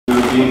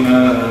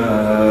بما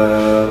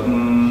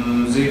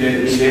أنزل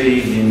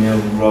إليه من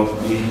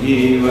ربه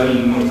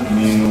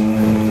والمؤمنون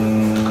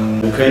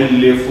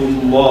يكلف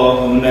الله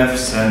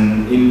نفسا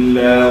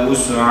إلا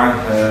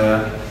وسعها.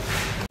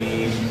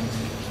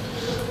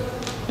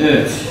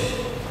 Evet.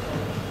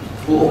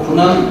 Bu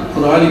okunan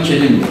Kur'an-ı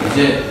Kerim,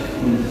 bize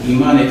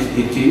iman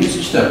ettiğimiz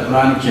kitap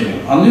Kur'an-ı Kerim.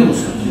 Anlıyor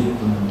musunuz?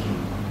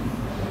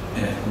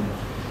 Evet.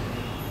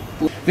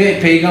 Ve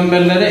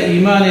peygamberlere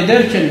iman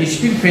ederken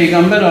hiçbir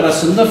peygamber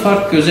arasında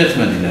fark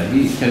gözetmediler.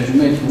 Bir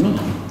tercüme et bunu.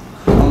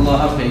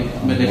 Allah'a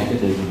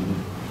melekleri.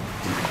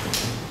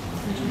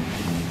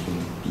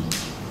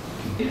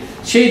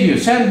 Diyor,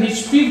 sen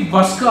hiçbir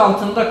baskı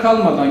altında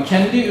kalmadan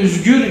kendi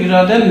özgür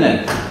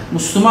iradenle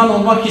Müslüman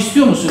olmak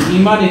istiyor musun?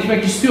 İman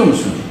etmek istiyor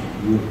musun?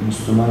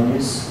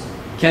 Müslümanız.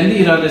 Kendi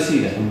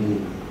iradesiyle.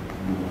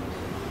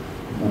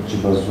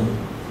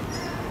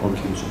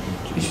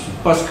 Hiç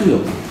baskı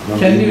yok.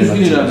 Kendi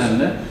özgür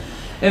iradenle.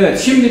 Evet,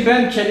 şimdi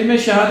ben kelime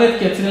şehadet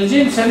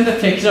getireceğim, sen de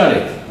tekrar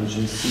et.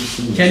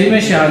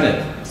 Kelime şehadet.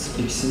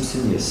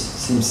 Sim, yes.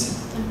 Sim.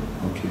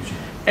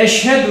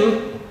 Eşhedü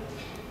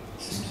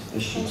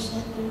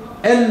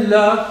en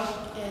la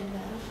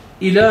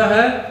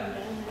ilahe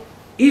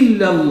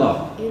illallah.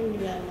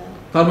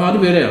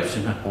 Parmağını böyle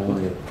yapsın.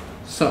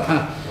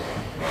 Ha.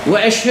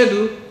 Ve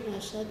eşhedü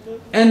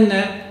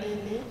enne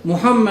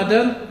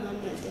Muhammeden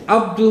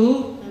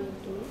abduhu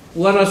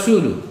ve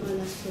rasulü.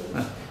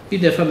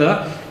 Bir defa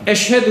daha.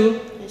 Eşhedü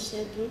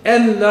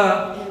en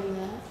la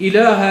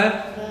ilahe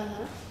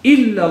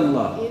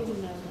illallah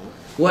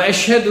ve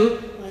eşhedü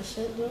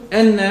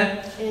enne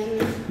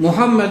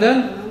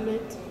Muhammeden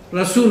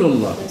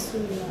Resulullah.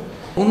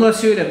 Onlar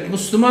söyle,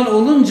 Müslüman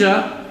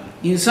olunca,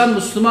 insan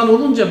Müslüman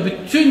olunca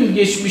bütün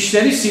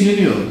geçmişleri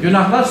siliniyor.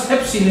 Günahlar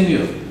hep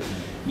siliniyor.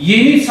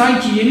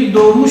 Sanki yeni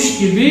doğmuş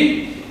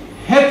gibi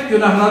hep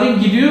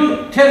günahların gidiyor,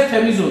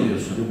 tertemiz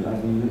oluyorsun.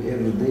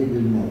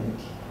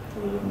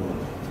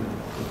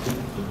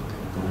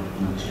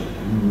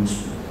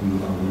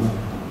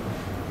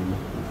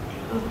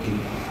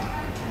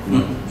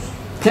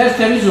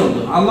 Tertemiz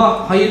oldu.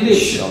 Allah hayırlı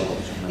etsin.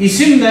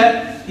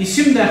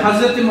 İsim de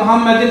Hazreti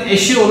Muhammed'in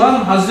eşi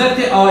olan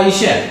Hazreti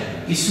Ayşe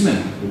ismi.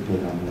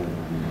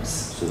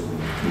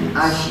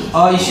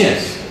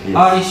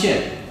 Ayşe.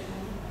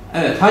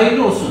 Evet,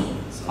 hayırlı olsun.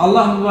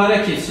 Allah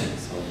mübarek etsin.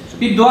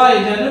 Bir dua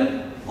edelim,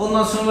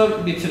 ondan sonra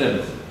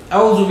bitirelim.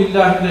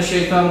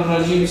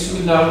 Euzubillahimineşşeytanirracim.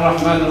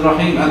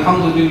 Bismillahirrahmanirrahim.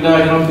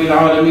 Elhamdülillahi Rabbil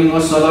alemin.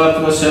 Ve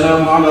salatu ve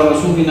selamu ala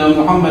Resulina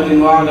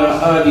Muhammedin ve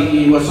ala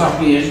alihi ve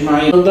sahbihi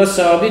ecmaîn. Onda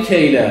sabit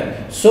eyle.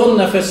 Son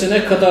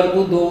nefesine kadar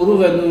bu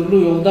doğru ve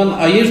nurlu yoldan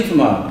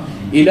ayırtma.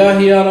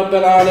 İlahi ya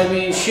Rabbel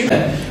alemin. Şimdi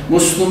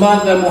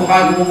Müslüman ve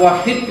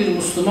muvahhid bir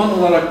Müslüman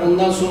olarak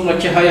bundan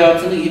sonraki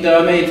hayatını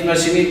idame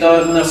etmesini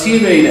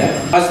nasip eyle.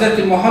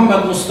 Hz.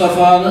 Muhammed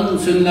Mustafa'nın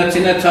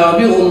sünnetine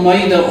tabi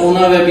olmayı da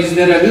ona ve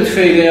bizlere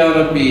lütfeyle ya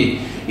Rabbi.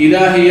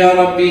 İlahi ya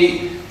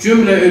Rabbi,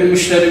 cümle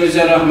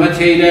ölmüşlerimize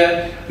rahmet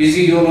eyle.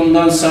 Bizi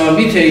yolundan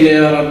sabit eyle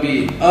ya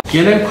Rabbi.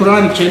 Gelen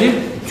Kur'an-ı Ker'im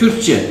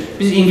Türkçe.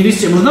 Biz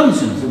İngilizce, burada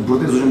mısınız?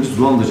 Buradayız hocam, biz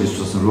Ruanda'ca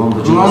istiyorsun.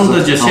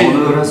 Ruanda'ca.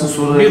 Öğrensin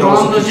sonra. Bir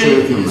Ruanda'ca.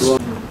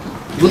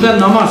 Bu da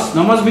namaz.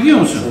 Namaz biliyor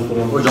musun?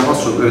 Hocam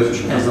az çok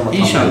öğretmişim.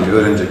 İnşallah.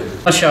 Öğrenecek.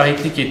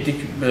 Şahitlik ettik.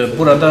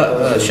 Burada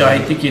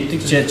şahitlik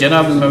ettikçe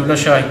Cenab-ı Mevla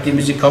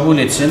şahitliğimizi kabul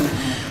etsin.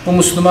 Bu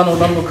Müslüman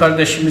olan bu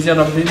kardeşimize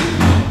Rabbim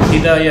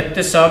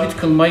hidayette sabit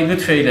kılmayı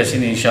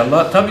lütfeylesin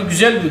inşallah. Tabii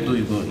güzel bir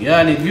duygu.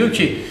 Yani diyor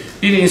ki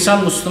bir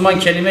insan Müslüman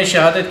kelime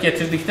şehadet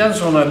getirdikten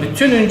sonra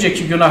bütün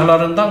önceki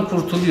günahlarından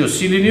kurtuluyor,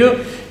 siliniyor.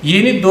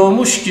 Yeni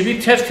doğmuş gibi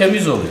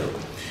tertemiz oluyor.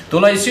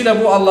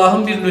 Dolayısıyla bu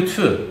Allah'ın bir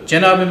lütfu.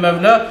 Cenab-ı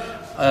Mevla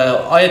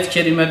ayet-i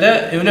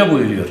kerimede öyle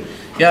buyuruyor.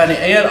 Yani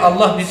eğer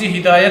Allah bizi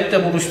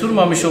hidayette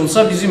buluşturmamış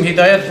olsa bizim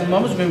hidayet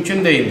bulmamız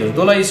mümkün değildir.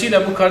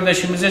 Dolayısıyla bu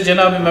kardeşimize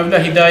Cenab-ı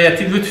Mevla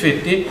hidayeti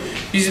lütfetti.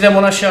 Biz de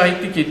buna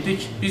şahitlik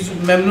ettik.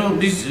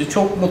 Biz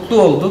çok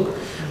mutlu olduk.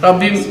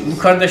 Rabbim bu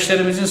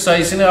kardeşlerimizin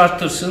sayısını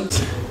arttırsın.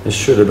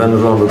 Şöyle, ben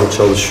Ruanda'da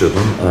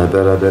çalışıyordum.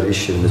 Beraber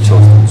iş yerinde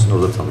çalıştığımız için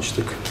orada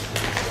tanıştık.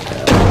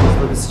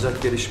 Aramızda bir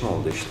sıcak gelişme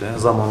oldu işte.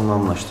 Zamanla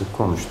anlaştık,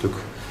 konuştuk.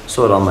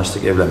 Sonra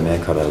anlaştık,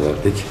 evlenmeye karar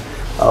verdik.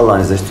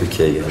 Allah'ın izniyle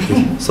Türkiye'ye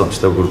geldik.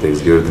 Sonuçta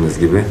buradayız gördüğünüz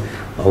gibi.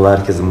 Allah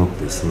herkesi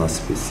mutlu etsin,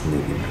 nasip etsin ne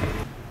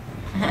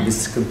diyeyim. Bir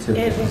sıkıntı yok.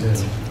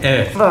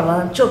 Evet.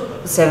 Vallahi çok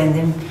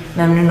sevindim,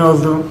 memnun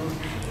oldum.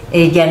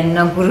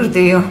 Gelinle gurur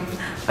duyuyorum.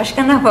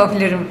 Başka ne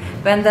yapabilirim?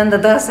 Benden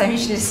de daha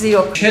sevinçlisi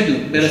yok. Eşhedü,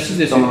 siz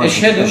de söyleyin.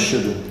 Eşhedü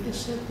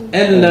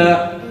en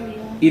la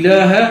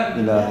ilahe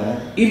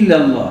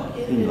illallah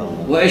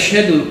ve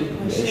eşhedü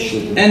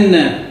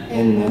enne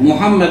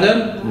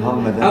Muhammeden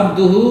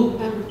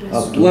abduhu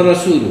ve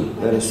rasulü.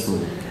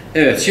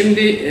 Evet,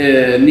 şimdi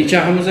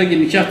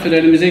nikah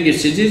törenimize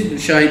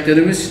geçeceğiz.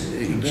 Şahitlerimiz.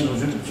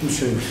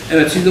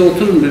 Evet, siz de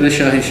oturun böyle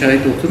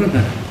şahit oturun.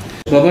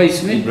 Baba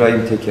ismi?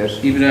 İbrahim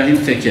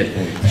Teker.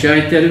 Evet.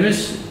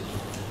 Şahitlerimiz?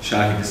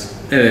 Şahidiz.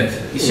 Evet.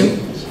 İsim?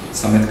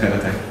 Samet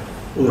Karatay.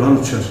 Orhan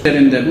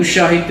Uçar. Bu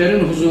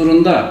şahitlerin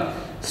huzurunda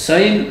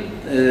Sayın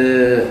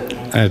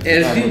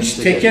Erdinç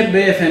Teker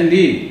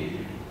beyefendi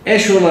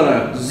eş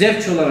olarak,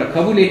 zevç olarak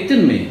kabul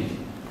ettin mi?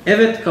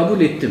 Evet,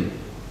 kabul ettim.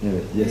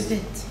 Evet, yes. Evet.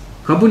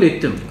 Kabul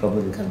ettim. Kabul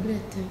ettim. Kabul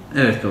ettim.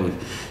 Evet, kabul.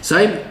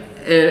 Sayın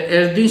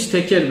Erdinç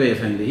Teker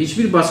beyefendi,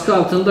 hiçbir baskı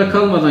altında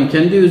kalmadan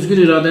kendi özgür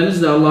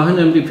iradenizle Allah'ın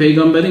emri,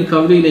 peygamberin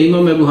kavliyle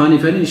İmam Ebu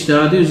Hanife'nin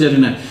içtihadı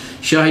üzerine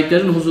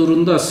şahitlerin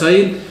huzurunda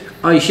Sayın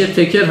Ayşe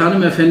Teker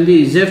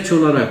hanımefendiyi zevç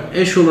olarak,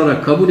 eş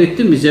olarak kabul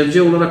ettin mi?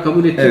 Zevce olarak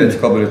kabul ettin mi?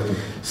 Evet, kabul ettim.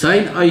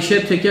 Sayın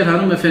Ayşe Teker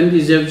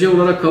hanımefendiyi zevce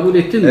olarak kabul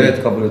ettin mi?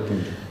 Evet, kabul ettim.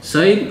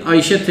 Sayın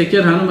Ayşe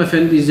Teker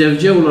hanımefendiyi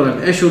zevce olarak,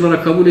 eş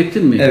olarak kabul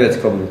ettin mi?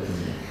 Evet, kabul ettim.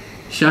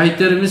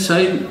 Şahitlerimiz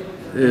Sayın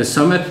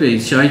Samet Bey,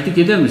 şahitlik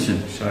eder misin?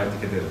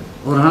 Şahitlik ederim.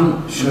 Orhan,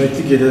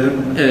 Şahitlik ederim.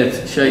 evet,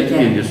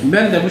 şahitlik ediyorsun.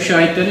 Ben de bu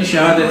şahitlerin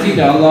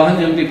şehadetiyle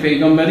Allah'ın emri,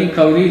 peygamberin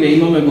kavliyle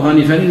İmam Ebu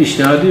Hanife'nin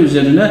içtihadı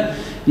üzerine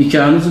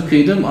nikahınızı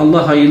kıydım.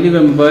 Allah hayırlı ve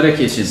mübarek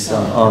etsin.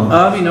 Amin.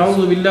 Amin.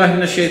 Euzu billahi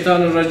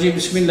mineşşeytanirracim.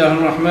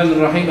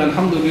 Bismillahirrahmanirrahim.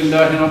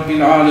 Elhamdülillahi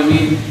rabbil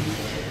alamin.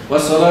 Ve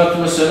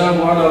salatu ve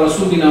selamu ala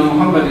Resulina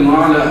Muhammedin ve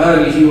ala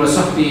alihi ve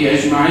sahbihi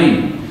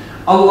ecmaîn.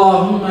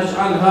 Allahümme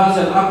ec'al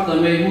hazel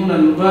akda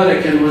meymunen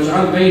mübareken ve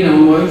ec'al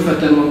beynehuma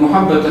ülfeten ve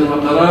muhabbeten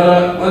ve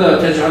karara ve la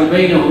tec'al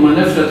beynehuma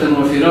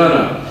nefreten ve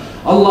firara.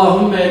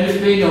 Allahümme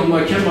elif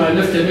beynehuma kema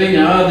elefte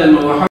beyne Adem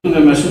ve Havve ve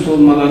mesut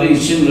olmaları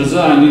için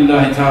rıza'an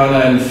lillahi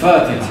teala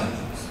el-Fatiha.